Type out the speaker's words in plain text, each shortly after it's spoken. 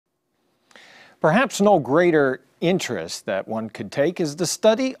Perhaps no greater interest that one could take is the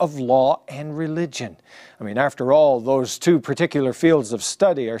study of law and religion. I mean, after all, those two particular fields of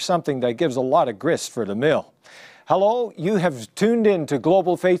study are something that gives a lot of grist for the mill. Hello, you have tuned in to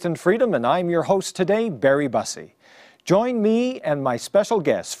Global Faith and Freedom, and I'm your host today, Barry Bussey. Join me and my special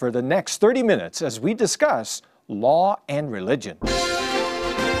guests for the next 30 minutes as we discuss law and religion.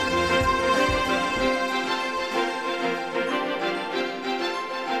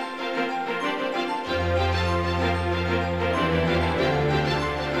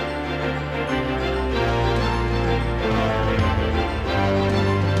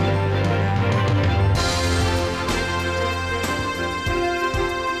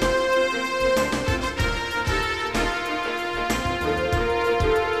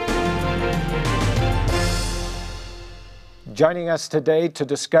 Joining us today to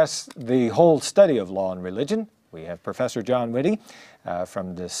discuss the whole study of law and religion, we have Professor John Witte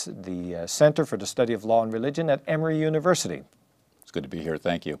from the Center for the Study of Law and Religion at Emory University. It's good to be here.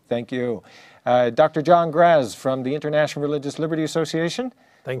 Thank you. Thank you. Dr. John Graz from the International Religious Liberty Association.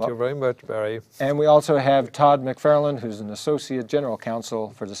 Thank you very much, Barry. And we also have Todd McFarland, who's an Associate General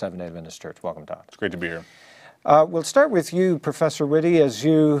Counsel for the Seventh-day Adventist Church. Welcome, Todd. It's great to be here. We'll start with you, Professor Witte, as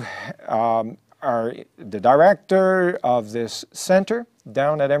you are the director of this center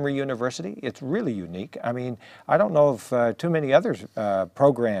down at Emory University. It's really unique. I mean, I don't know of too many other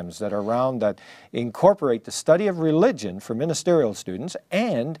programs that are around that incorporate the study of religion for ministerial students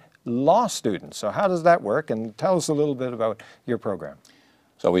and law students. So how does that work? And tell us a little bit about your program.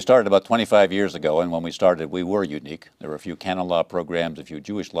 So we started about 25 years ago, and when we started, we were unique. There were a few canon law programs, a few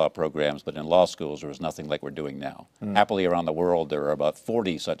Jewish law programs, but in law schools, there was nothing like we're doing now. Happily, around the world, there are about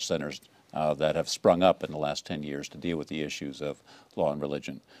 40 such centers that have sprung up in the last 10 years to deal with the issues of law and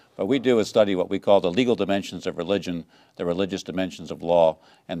religion. What we do is study what we call the legal dimensions of religion, the religious dimensions of law,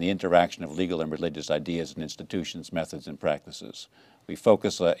 and the interaction of legal and religious ideas and institutions, methods, and practices. We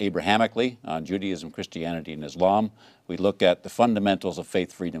focus Abrahamically on Judaism, Christianity, and Islam. We look at the fundamentals of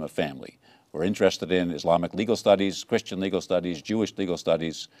faith, freedom of family. We're interested in Islamic legal studies, Christian legal studies, Jewish legal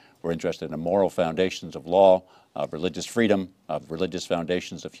studies. We're interested in the moral foundations of law, of religious freedom, of religious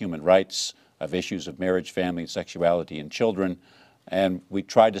foundations of human rights, of issues of marriage, family, sexuality, and children. And we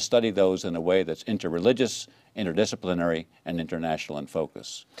try to study those in a way that's interreligious, interdisciplinary, and international in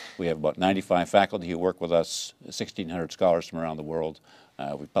focus. We have about 95 faculty who work with us, 1,600 scholars from around the world.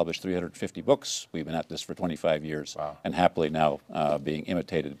 We've published 350 books. We've been at this for 25 years, and happily now being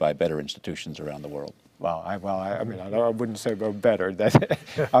imitated by better institutions around the world. Wow, I wouldn't say about better.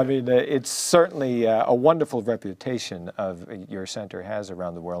 I mean, it's certainly a wonderful reputation of your center has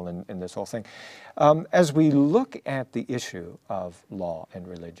around the world in this whole thing. As we look at the issue of law and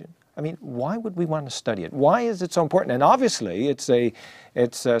religion, I mean, why would we want to study it? Why is it so important? And obviously, it's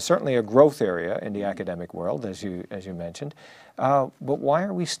certainly a growth area in the academic world, as you mentioned. But why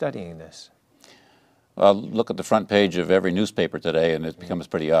are we studying this? Well, look at the front page of every newspaper today, and it becomes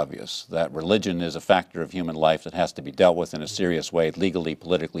pretty obvious that religion is a factor of human life that has to be dealt with in a serious way, legally,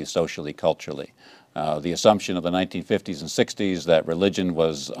 politically, socially, culturally. The assumption of the 1950s and 60s that religion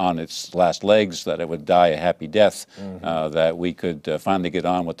was on its last legs, that it would die a happy death, that we could finally get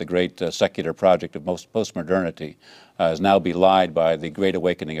on with the great secular project of postmodernity is now belied by the great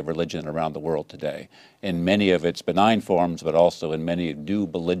awakening of religion around the world today, in many of its benign forms, but also in many new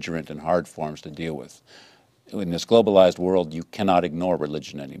belligerent and hard forms to deal with. In this globalized world, you cannot ignore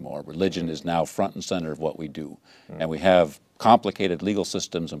religion anymore. Religion is now front and center of what we do. And we have complicated legal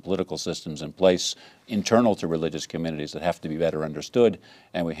systems and political systems in place internal to religious communities that have to be better understood,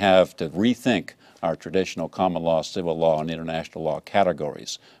 and we have to rethink our traditional common law, civil law, and international law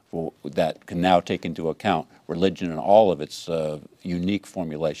categories that can now take into account religion in all of its unique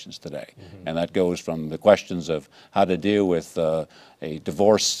formulations today. And that goes from the questions of how to deal with a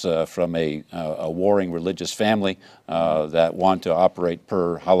divorce from a warring religious family that want to operate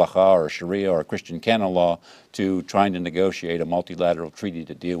per halakha or sharia or Christian canon law, to trying to negotiate a multilateral treaty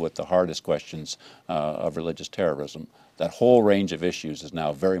to deal with the hardest questions of religious terrorism. That whole range of issues is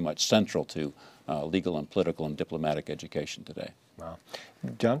now very much central to legal and political and diplomatic education today. Wow.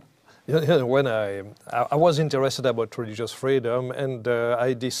 John? When I was interested about religious freedom, and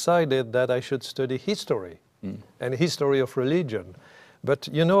I decided that I should study history and history of religion. But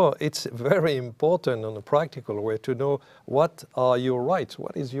you know, it's very important in a practical way to know what are your rights,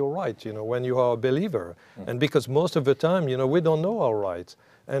 what is your right, you know, when you are a believer. And because most of the time, you know, we don't know our rights,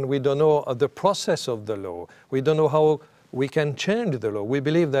 and we don't know the process of the law. We don't know how we can change the law. We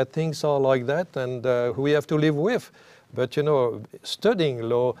believe that things are like that, and we have to live with But you know, studying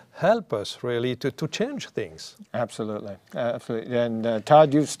law helps us really to change things. Absolutely, absolutely. And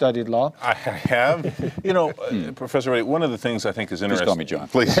Todd, you've studied law. I have. You know, Professor Witte, one of the things I think is interesting. Please call me John.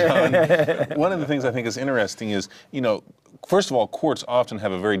 Please, John. One of the things I think is interesting is, you know, first of all, courts often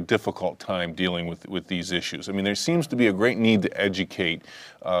have a very difficult time dealing with these issues. I mean, there seems to be a great need to educate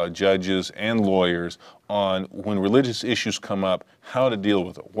judges and lawyers on when religious issues come up, how to deal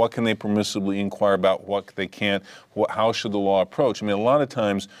with it. What can they permissibly inquire about? What they can't? How should the law approach? I mean, a lot of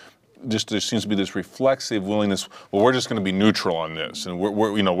times, just there seems to be this reflexive willingness. Well, we're just going to be neutral on this, and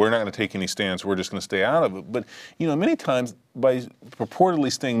we're not going to take any stance. We're just going to stay out of it. But you know, many times by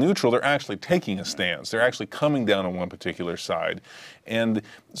purportedly staying neutral, they're actually taking a stance. They're actually coming down on one particular side, and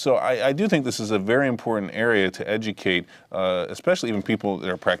so I do think this is a very important area to educate, especially even people that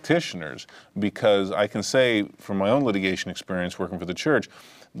are practitioners, because I can say from my own litigation experience working for the church,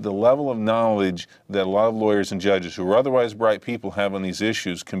 the level of knowledge that a lot of lawyers and judges who are otherwise bright people have on these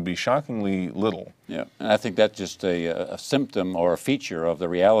issues can be shockingly little. Yeah, and I think that's just a symptom or a feature of the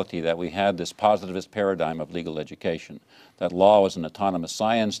reality that we had this positivist paradigm of legal education, that law was an autonomous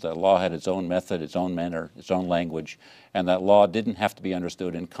science, that law had its own method, its own manner, its own language, and that law didn't have to be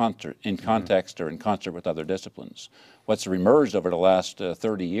understood in context or in concert with other disciplines. What's emerged over the last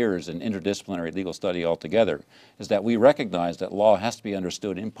 30 years in interdisciplinary legal study altogether is that we recognize that law has to be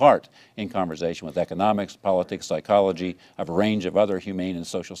understood in part in conversation with economics, politics, psychology, a range of other humane and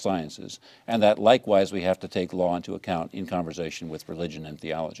social sciences, and that likewise we have to take law into account in conversation with religion and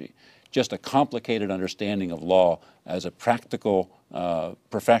theology. Just a complicated understanding of law as a practical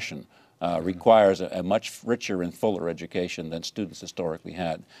profession requires a much richer and fuller education than students historically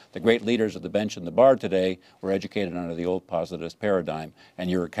had. The great leaders of the bench and the bar today were educated under the old positivist paradigm, and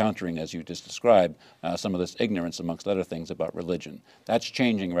you're encountering, as you just described, some of this ignorance amongst other things about religion. That's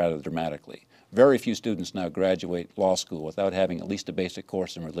changing rather dramatically. Very few students now graduate law school without having at least a basic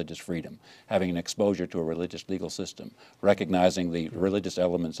course in religious freedom, having an exposure to a religious legal system, recognizing the religious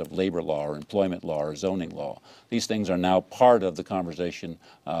elements of labor law or employment law or zoning law. These things are now part of the conversation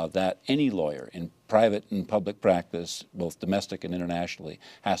that any lawyer in private and public practice, both domestic and internationally,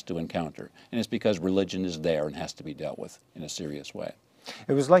 has to encounter. And it's because religion is there and has to be dealt with in a serious way.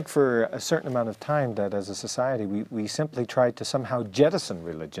 It was like for a certain amount of time that as a society we simply tried to somehow jettison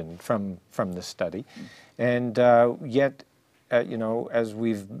religion from the study. And yet, you know, as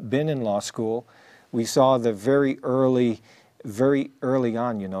we've been in law school, we saw the very early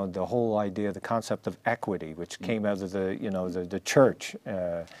on, you know, the whole idea, the concept of equity, which came out of the, you know, the church.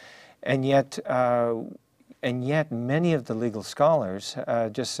 And yet many of the legal scholars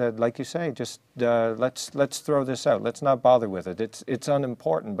just said, like you say, just let's throw this out. Let's not bother with it. It's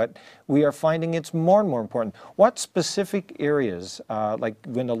unimportant. But we are finding it's more and more important. What specific areas, like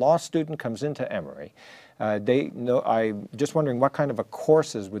when a law student comes into Emory, I'm just wondering what kind of a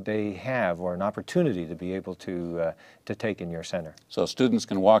courses would they have or an opportunity to be able to take in your center? So students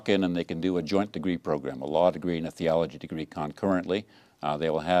can walk in and they can do a joint degree program, a law degree and a theology degree concurrently.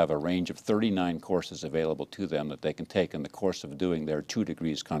 They will have a range of 39 courses available to them that they can take in the course of doing their 2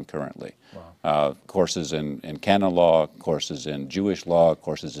 degrees concurrently. Wow. Courses in canon law, courses in Jewish law,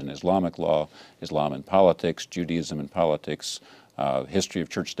 courses in Islamic law, Islam and politics, Judaism and politics, history of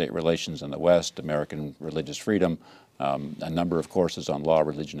church-state relations in the West, American religious freedom, a number of courses on law,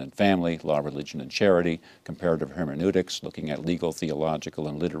 religion, and family, law, religion, and charity, comparative hermeneutics, looking at legal, theological,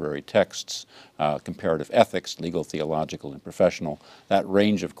 and literary texts, comparative ethics, legal, theological, and professional. That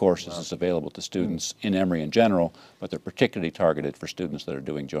range of courses is available to students in Emory in general, but they're particularly targeted for students that are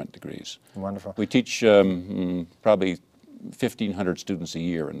doing joint degrees. Wonderful. We teach probably 1,500 students a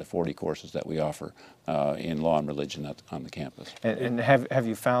year in the 40 courses that we offer in law and religion on the campus. And have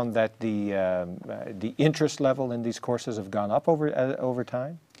you found that the interest level in these courses have gone up over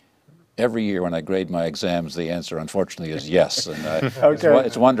time? Every year when I grade my exams, the answer, unfortunately, is yes. And Okay.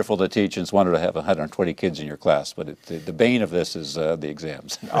 it's wonderful to teach, and it's wonderful to have 120 kids in your class, but the bane of this is the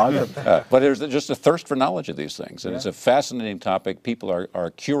exams. But there's just a thirst for knowledge of these things, and it's a fascinating topic. People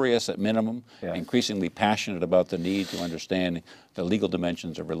are curious at minimum, increasingly passionate about the need to understand the legal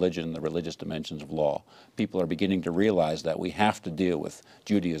dimensions of religion, the religious dimensions of law. People are beginning to realize that we have to deal with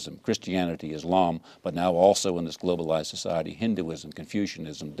Judaism, Christianity, Islam, but now also in this globalized society, Hinduism,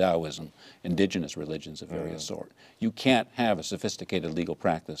 Confucianism, Taoism, indigenous religions of various sort. You can't have a sophisticated legal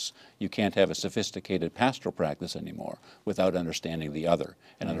practice. You can't have a sophisticated pastoral practice anymore without understanding the other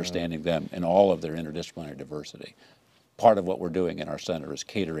and understanding them in all of their interdisciplinary diversity. Part of what we're doing in our center is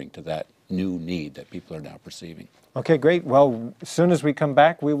catering to that new need that people are now perceiving. Okay, great. Well, as soon as we come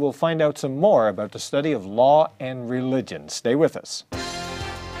back, we will find out some more about the study of law and religion. Stay with us.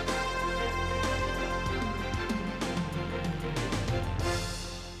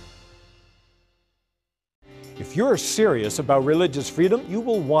 If you're serious about religious freedom, you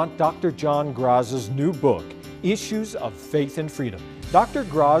will want Dr. John Graz's new book, Issues of Faith and Freedom. Dr.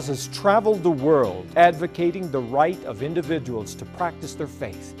 Graz has traveled the world advocating the right of individuals to practice their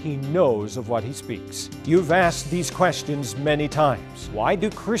faith. He knows of what he speaks. You've asked these questions many times. Why do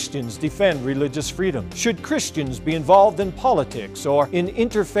Christians defend religious freedom? Should Christians be involved in politics or in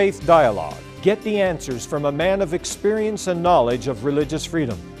interfaith dialogue? Get the answers from a man of experience and knowledge of religious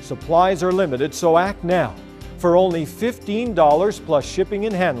freedom. Supplies are limited, so act now. For only $15 plus shipping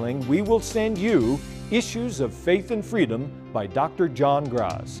and handling, we will send you Issues of Faith and Freedom by Dr. John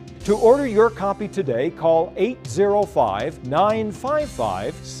Graz. To order your copy today, call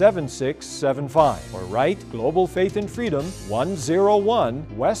 805-955-7675 or write Global Faith and Freedom,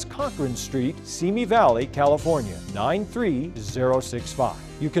 101 West Cochran Street, Simi Valley, California, 93065.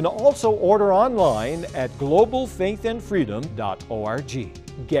 You can also order online at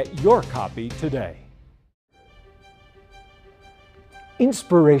globalfaithandfreedom.org. Get your copy today.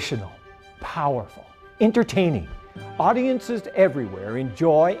 Inspirational, powerful, entertaining. Audiences everywhere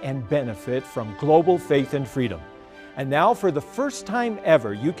enjoy and benefit from Global Faith and Freedom. And now, for the first time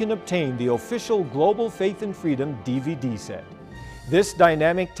ever, you can obtain the official Global Faith and Freedom DVD set. This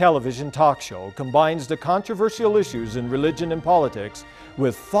dynamic television talk show combines the controversial issues in religion and politics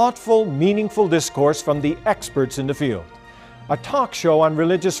with thoughtful, meaningful discourse from the experts in the field. A talk show on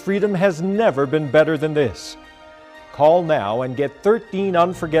religious freedom has never been better than this. Call now and get 13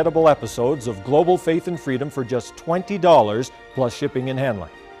 unforgettable episodes of Global Faith and Freedom for just $20 plus shipping and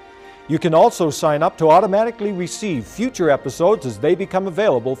handling. You can also sign up to automatically receive future episodes as they become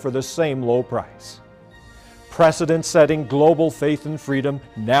available for the same low price. Precedent-setting Global Faith and Freedom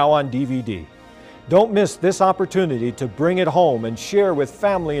now on DVD. Don't miss this opportunity to bring it home and share with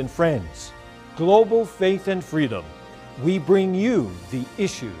family and friends. Global Faith and Freedom. We bring you the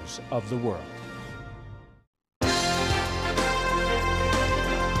issues of the world.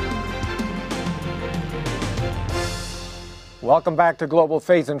 Welcome back to Global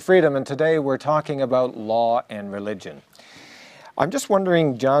Faith and Freedom, and today we're talking about law and religion. I'm just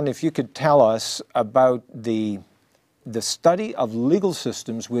wondering, John, if you could tell us about the study of legal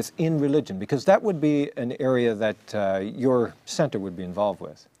systems within religion, because that would be an area that your center would be involved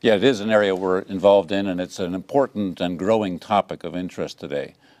with. Yeah, it is an area we're involved in, and it's an important and growing topic of interest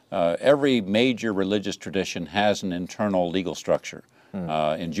today. Every major religious tradition has an internal legal structure.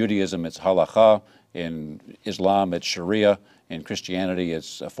 In Judaism, it's halakha. In Islam, it's Sharia. In Christianity,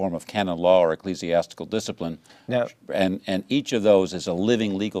 it's a form of canon law or ecclesiastical discipline. Now, and each of those is a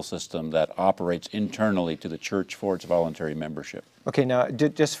living legal system that operates internally to the church for its voluntary membership. Okay, now,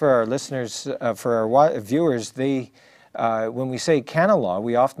 just for our listeners, for our viewers, when we say canon law,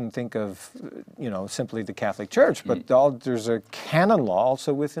 we often think of, simply the Catholic Church, but there's a canon law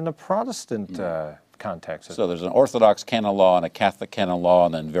also within a Protestant context. So there's an Orthodox canon law and a Catholic canon law,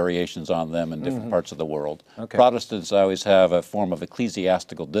 and then variations on them in different parts of the world. Okay. Protestants always have a form of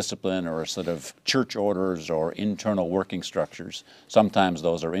ecclesiastical discipline or a sort of church orders or internal working structures. Sometimes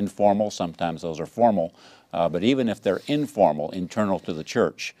those are informal, sometimes those are formal. But even if they're informal, internal to the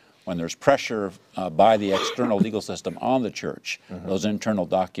church, when there's pressure by the external legal system on the church, those internal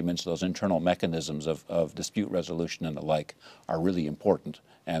documents, those internal mechanisms of dispute resolution and the like are really important.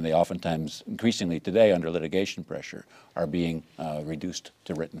 And they oftentimes, increasingly today under litigation pressure, are being reduced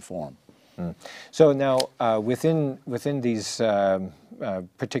to written form. So now, within these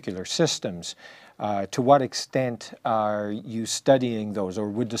particular systems, to what extent are you studying those, or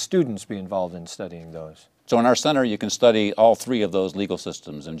would the students be involved in studying those? So in our center, you can study all three of those legal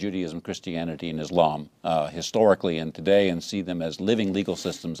systems in Judaism, Christianity, and Islam, historically and today, and see them as living legal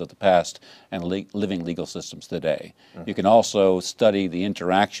systems of the past and living legal systems today. You can also study the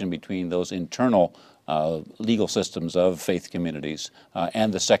interaction between those internal legal systems of faith communities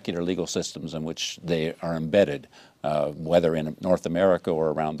and the secular legal systems in which they are embedded, whether in North America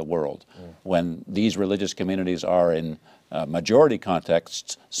or around the world. When these religious communities are in majority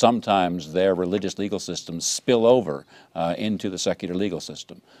contexts, sometimes their religious legal systems spill over into the secular legal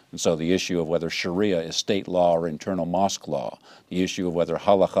system. And so the issue of whether Sharia is state law or internal mosque law, the issue of whether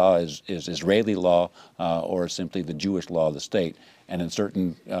halakha is Israeli law or simply the Jewish law of the state. And in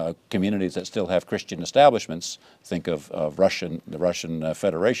certain communities that still have Christian establishments, think of the Russian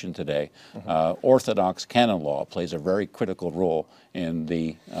Federation today, Orthodox canon law plays a very critical role in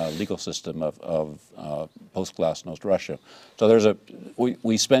the legal system of post-Glasnost Russia. So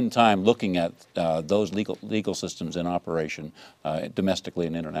we spend time looking at those legal systems in operation domestically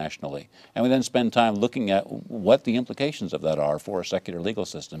and internationally. And we then spend time looking at what the implications of that are for a secular legal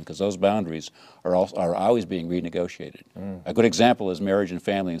system, because those boundaries are always being renegotiated. A good example is marriage and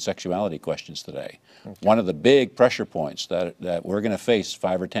family and sexuality questions today. Okay. One of the big pressure points that we're going to face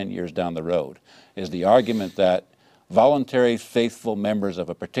 5 or 10 years down the road is the argument that voluntary, faithful members of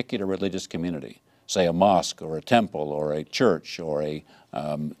a particular religious community, say a mosque or a temple or a church or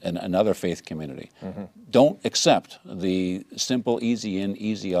another faith community, don't accept the simple easy in,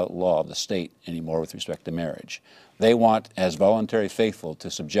 easy out law of the state anymore with respect to marriage. They want, as voluntary faithful,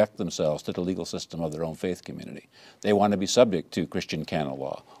 to subject themselves to the legal system of their own faith community. They want to be subject to Christian canon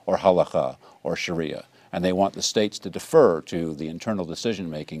law or halakha or sharia. And they want the states to defer to the internal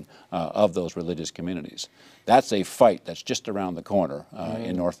decision-making of those religious communities. That's a fight that's just around the corner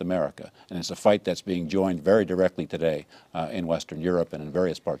in North America, and it's a fight that's being joined very directly today in Western Europe and in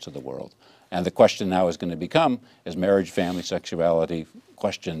various parts of the world. And the question now is going to become, is marriage, family, sexuality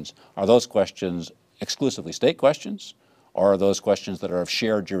questions, are those questions exclusively state questions, or are those questions that are of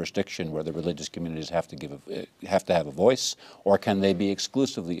shared jurisdiction where the religious communities have to have a voice, or can they be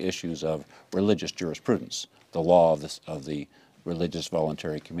exclusively issues of religious jurisprudence, the law of the religious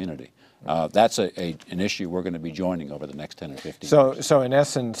voluntary community? That's an issue we're going to be joining over the next 10 or 15 years. So in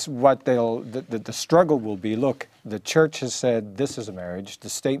essence, what the struggle will be, look, the church has said this is a marriage, the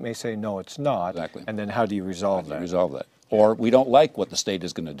state may say no, it's not, exactly. And then how do you resolve that? Or we don't like what the state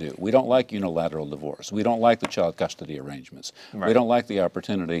is going to do. We don't like unilateral divorce. We don't like the child custody arrangements. Right. We don't like the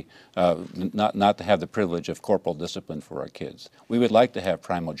opportunity not to have the privilege of corporal discipline for our kids. We would like to have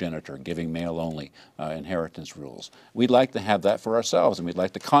primogeniture, giving male-only inheritance rules. We'd like to have that for ourselves, and we'd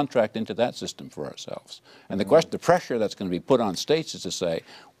like to contract into that system for ourselves. And the pressure that's going to be put on states is to say,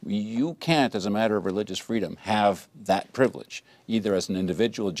 you can't, as a matter of religious freedom, have that privilege, either as an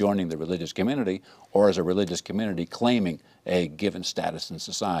individual joining the religious community or as a religious community claiming a given status in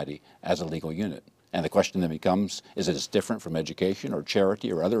society as a legal unit. And the question then becomes, is it as different from education or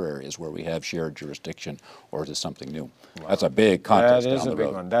charity or other areas where we have shared jurisdiction, or is it something new? Wow. That's a big contest down the road. That is a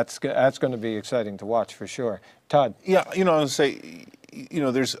big one. That's going to be exciting to watch for sure. Todd? Yeah, I would say,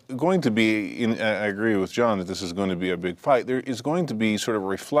 there's going to be, I agree with John that this is going to be a big fight. There is going to be sort of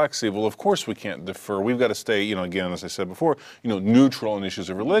reflexive, well, of course we can't defer. We've got to stay, again, as I said before, neutral on issues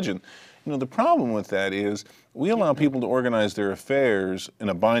of religion. The problem with that is we allow people to organize their affairs in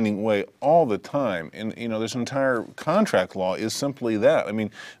a binding way all the time. And, this entire contract law is simply that. I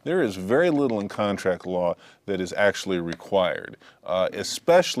mean, there is very little in contract law that is actually required,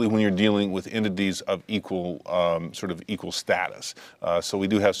 especially when you're dealing with entities of equal status. So we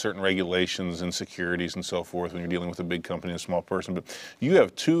do have certain regulations and securities and so forth when you're dealing with a big company and a small person. But you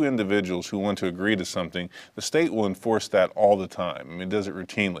have two individuals who want to agree to something, the state will enforce that all the time. I mean, it does it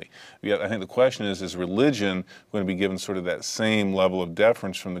routinely. Yet I think the question is religion going to be given sort of that same level of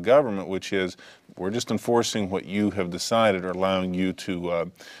deference from the government, which is we're just enforcing what you have decided, or allowing you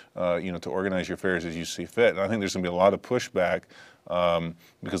to to organize your affairs as you see fit. And I think there's going to be a lot of pushback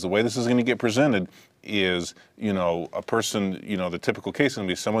because the way this is going to get presented is, a person, the typical case is going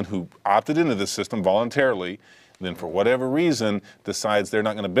to be someone who opted into this system voluntarily, then for whatever reason decides they're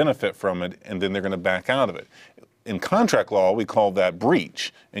not going to benefit from it, and then they're going to back out of it. In contract law, we call that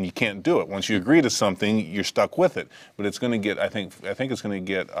breach, and you can't do it. Once you agree to something, you're stuck with it. But it's going to get, I think it's going to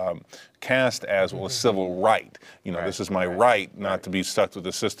get cast as, well, a civil right. This is my right not to be stuck with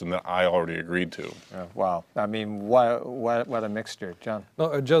the system that I already agreed to. Wow. I mean, what a mixture, John.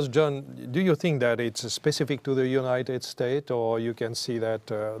 No, just John, do you think that it's specific to the United States, or you can see that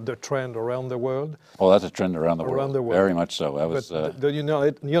the trend around the world? Oh, that's a trend around the world. Very much so. But the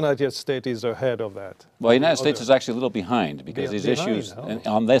United States is ahead of that. Well, the United States is actually a little behind, because these issues,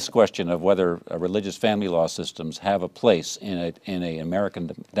 on this question of whether religious family law systems have a place in an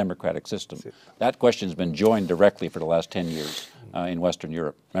American democratic system, that question has been joined directly for the last 10 years in Western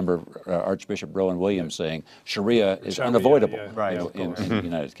Europe. Remember Archbishop Rowan Williams saying Sharia is unavoidable in the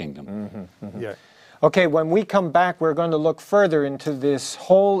United Kingdom. Yeah. Okay, when we come back, we're going to look further into this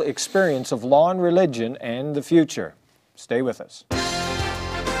whole experience of law and religion and the future. Stay with us.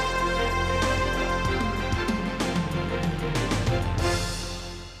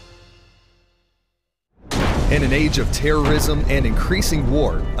 In an age of terrorism and increasing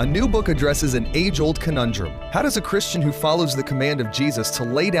war, a new book addresses an age-old conundrum. How does a Christian who follows the command of Jesus to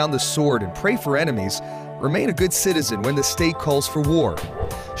lay down the sword and pray for enemies remain a good citizen when the state calls for war?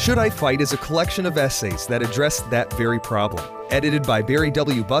 Should I Fight is a collection of essays that address that very problem. Edited by Barry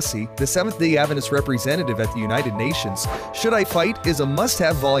W. Bussey, the Seventh-day Adventist representative at the United Nations, Should I Fight is a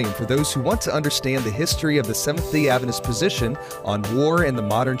must-have volume for those who want to understand the history of the Seventh-day Adventist position on war and the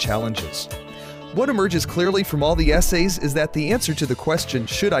modern challenges. What emerges clearly from all the essays is that the answer to the question,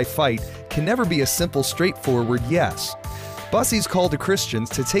 should I fight, can never be a simple, straightforward yes. Bussey's call to Christians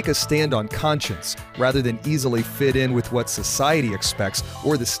to take a stand on conscience, rather than easily fit in with what society expects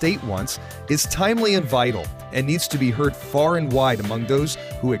or the state wants, is timely and vital, and needs to be heard far and wide among those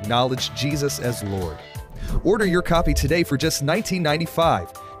who acknowledge Jesus as Lord. Order your copy today for just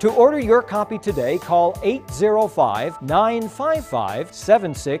 $19.95. To order your copy today, call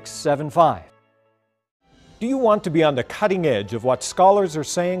 805-955-7675. Do you want to be on the cutting edge of what scholars are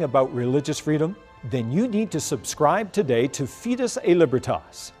saying about religious freedom? Then you need to subscribe today to Fides et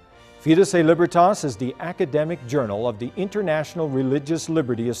Libertas. Fides et Libertas is the academic journal of the International Religious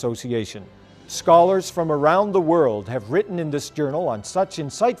Liberty Association. Scholars from around the world have written in this journal on such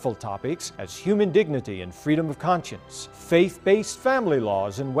insightful topics as human dignity and freedom of conscience, faith-based family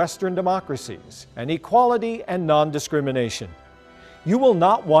laws in Western democracies, and equality and non-discrimination. You will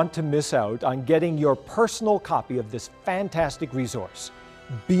not want to miss out on getting your personal copy of this fantastic resource.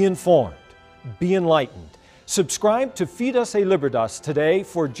 Be informed. Be enlightened. Subscribe to Fides et Libertas today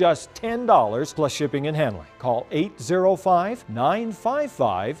for just $10 plus shipping and handling. Call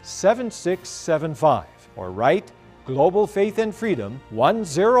 805-955-7675 or write Global Faith and Freedom,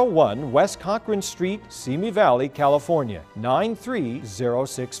 101 West Cochran Street, Simi Valley, California,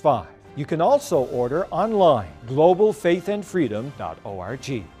 93065. You can also order online,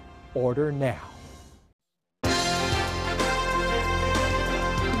 globalfaithandfreedom.org. Order now.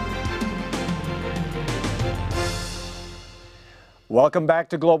 Welcome back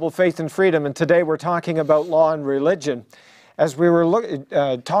to Global Faith and Freedom, and today we're talking about law and religion. As we were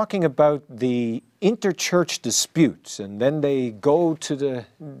talking about the interchurch disputes, and then they go to the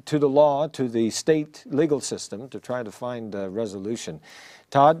law, to the state legal system to try to find a resolution.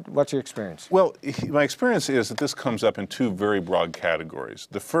 Todd, what's your experience? Well, my experience is that this comes up in two very broad categories.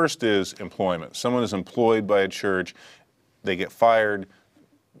 The first is employment. Someone is employed by a church, they get fired.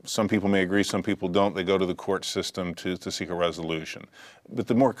 Some people may agree, some people don't. They go to the court system to seek a resolution. But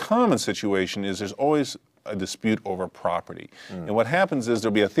the more common situation is there's always a dispute over property. And what happens is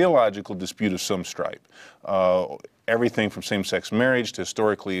there'll be a theological dispute of some stripe. Everything from same-sex marriage to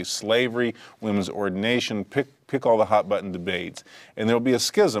historically slavery, women's ordination, pick all the hot-button debates. And there'll be a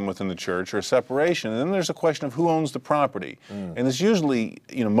schism within the church or a separation. And then there's a question of who owns the property. And it's usually,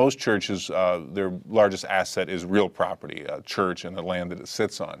 most churches, their largest asset is real property, a church and the land that it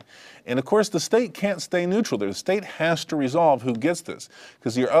sits on. And of course, the state can't stay neutral. The state has to resolve who gets this,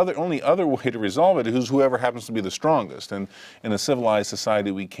 because the only other way to resolve it is whoever happens to be the strongest. And in a civilized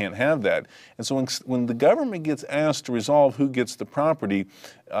society, we can't have that. And so when the government gets asked to resolve who gets the property,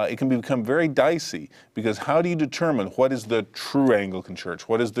 it can become very dicey, because how do you determine what is the true Anglican church,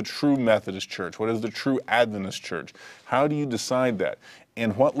 what is the true Methodist church, what is the true Adventist church? How do you decide that?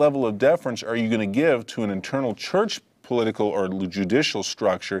 And what level of deference are you going to give to an internal church political or judicial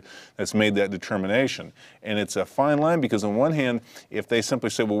structure that's made that determination? And it's a fine line, because on one hand, if they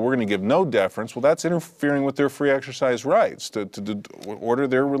simply say, well, we're going to give no deference, well, that's interfering with their free exercise rights to order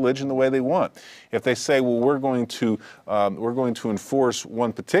their religion the way they want. If they say, well, we're going to enforce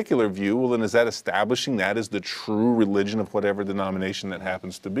one particular view, well, then is that establishing that as the true religion of whatever denomination that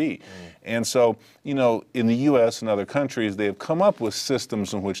happens to be? And so, in the U.S. and other countries, they have come up with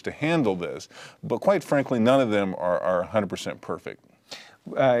systems in which to handle this, but quite frankly, none of them are 100% perfect.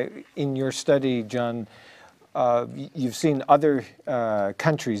 In your study, John, you've seen other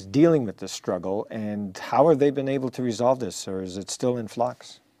countries dealing with this struggle, and how have they been able to resolve this, or is it still in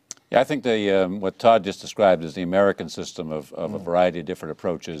flux? Yeah, I think what Todd just described as the American system of a variety of different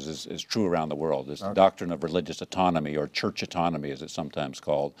approaches is true around the world. It's the doctrine of religious autonomy, or church autonomy as it's sometimes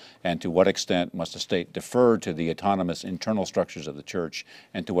called, and to what extent must the state defer to the autonomous internal structures of the church,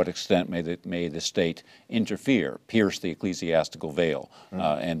 and to what extent may the state interfere, pierce the ecclesiastical veil,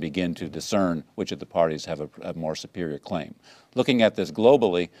 and begin to discern which of the parties have a more superior claim. Looking at this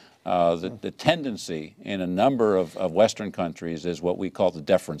globally, the tendency in a number of Western countries is what we call the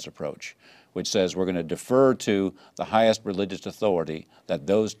deference approach, which says we're going to defer to the highest religious authority that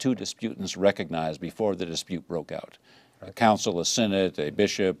those two disputants recognized before the dispute broke out. A council, a synod, a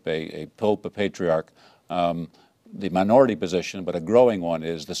bishop, a pope, a patriarch. the minority position, but a growing one,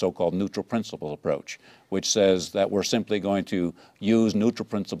 is the so-called neutral principles approach, which says that we're simply going to use neutral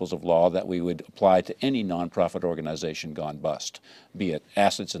principles of law that we would apply to any nonprofit organization gone bust, be it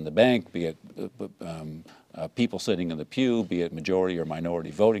assets in the bank, be it people sitting in the pew, be it majority or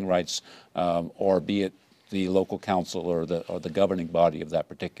minority voting rights, or be it the local council or the governing body of that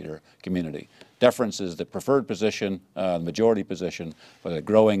particular community. Deference is the preferred position, majority position, but a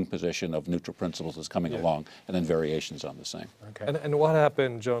growing position of neutral principles is coming along, and then variations on the same. Okay. And what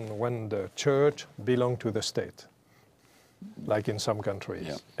happened, John, when the church belonged to the state? Like in some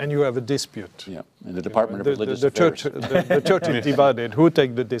countries, and you have a dispute. Yeah, in the Department of Religious Affairs. The church is divided. Who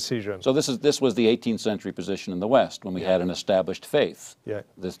take the decision? So this was the 18th century position in the West when we had an established faith. Yeah.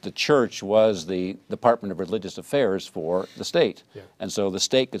 The church was the Department of Religious Affairs for the state, and so the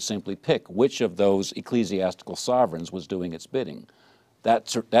state could simply pick which of those ecclesiastical sovereigns was doing its bidding.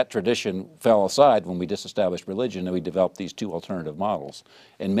 That tradition fell aside when we disestablished religion and we developed these two alternative models.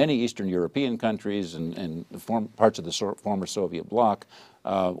 In many Eastern European countries and parts of the former Soviet bloc,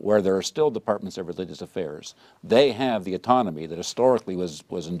 where there are still departments of religious affairs, they have the autonomy that historically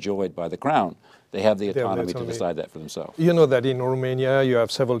was enjoyed by the crown. They have the autonomy to decide that for themselves. You know that in Romania you have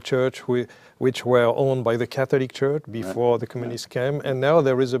several churches which were owned by the Catholic Church before the communists came, and now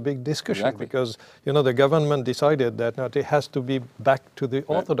there is a big discussion because the government decided that now it has to be back to the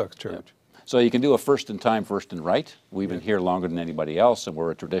Orthodox Church. So you can do a first in time, first in right. We've been here longer than anybody else, and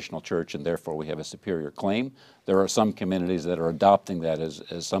we're a traditional church, and therefore we have a superior claim. There are some communities that are adopting that as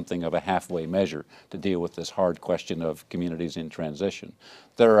something of a halfway measure to deal with this hard question of communities in transition.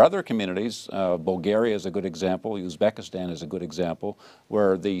 There are other communities, Bulgaria is a good example, Uzbekistan is a good example,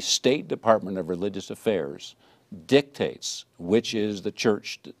 where the State Department of Religious Affairs dictates which is the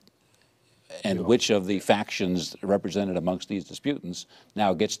church and which of the factions represented amongst these disputants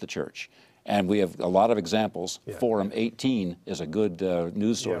now gets the church. And we have a lot of examples. Forum 18 is a good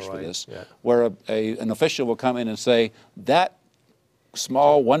news source for this, where an official will come in and say, that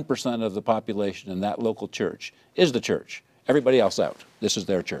small 1% of the population in that local church is the church. Everybody else out. This is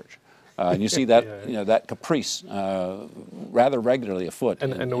their church. And you see that that caprice rather regularly afoot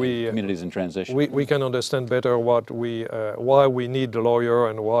in communities in transition. We can understand better why we need a lawyer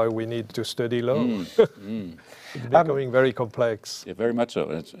and why we need to study law. It's becoming very complex. Yeah, very much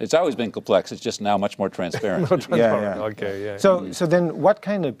so. It's always been complex. It's just now much more transparent. Okay. So then what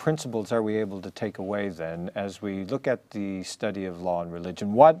kind of principles are we able to take away then as we look at the study of law and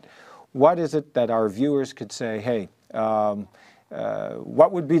religion? What is it that our viewers could say, hey,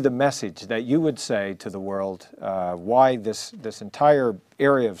 what would be the message that you would say to the world why this entire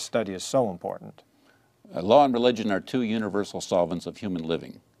area of study is so important? Law and religion are two universal solvents of human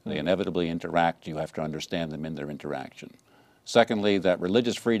living. They inevitably interact. You have to understand them in their interaction. Secondly, that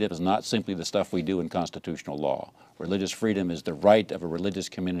religious freedom is not simply the stuff we do in constitutional law. Religious freedom is the right of a religious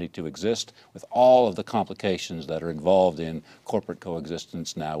community to exist with all of the complications that are involved in corporate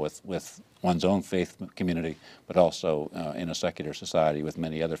coexistence now with one's own faith community, but also in a secular society with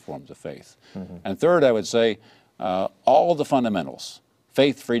many other forms of faith. And third, I would say all the fundamentals,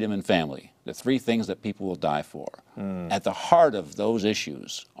 faith, freedom, and family, the three things that people will die for. At the heart of those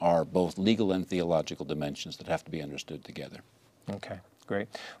issues are both legal and theological dimensions that have to be understood together. Okay, great.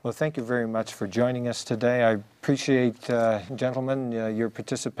 Well, thank you very much for joining us today. I appreciate, gentlemen, your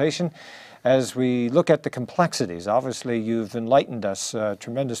participation as we look at the complexities. Obviously, you've enlightened us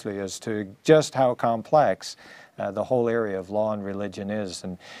tremendously as to just how complex the whole area of law and religion is.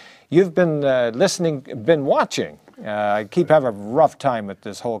 And you've been been watching. I keep having a rough time with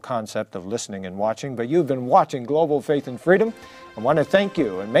this whole concept of listening and watching, but you've been watching Global Faith and Freedom. I want to thank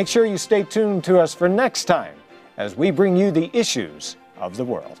you, and make sure you stay tuned to us for next time as we bring you the issues of the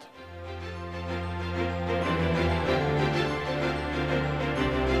world.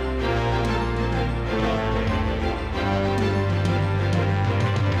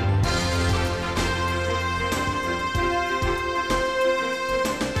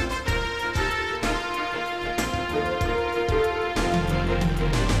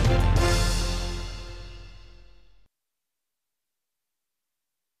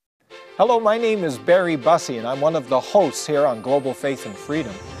 Hello, my name is Barry Bussey, and I'm one of the hosts here on Global Faith and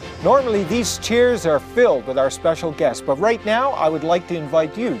Freedom. Normally, these chairs are filled with our special guests, but right now, I would like to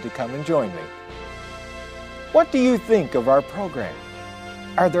invite you to come and join me. What do you think of our program?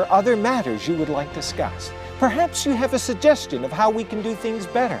 Are there other matters you would like discussed? Perhaps you have a suggestion of how we can do things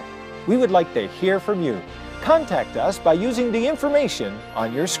better. We would like to hear from you. Contact us by using the information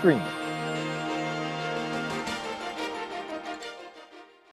on your screen.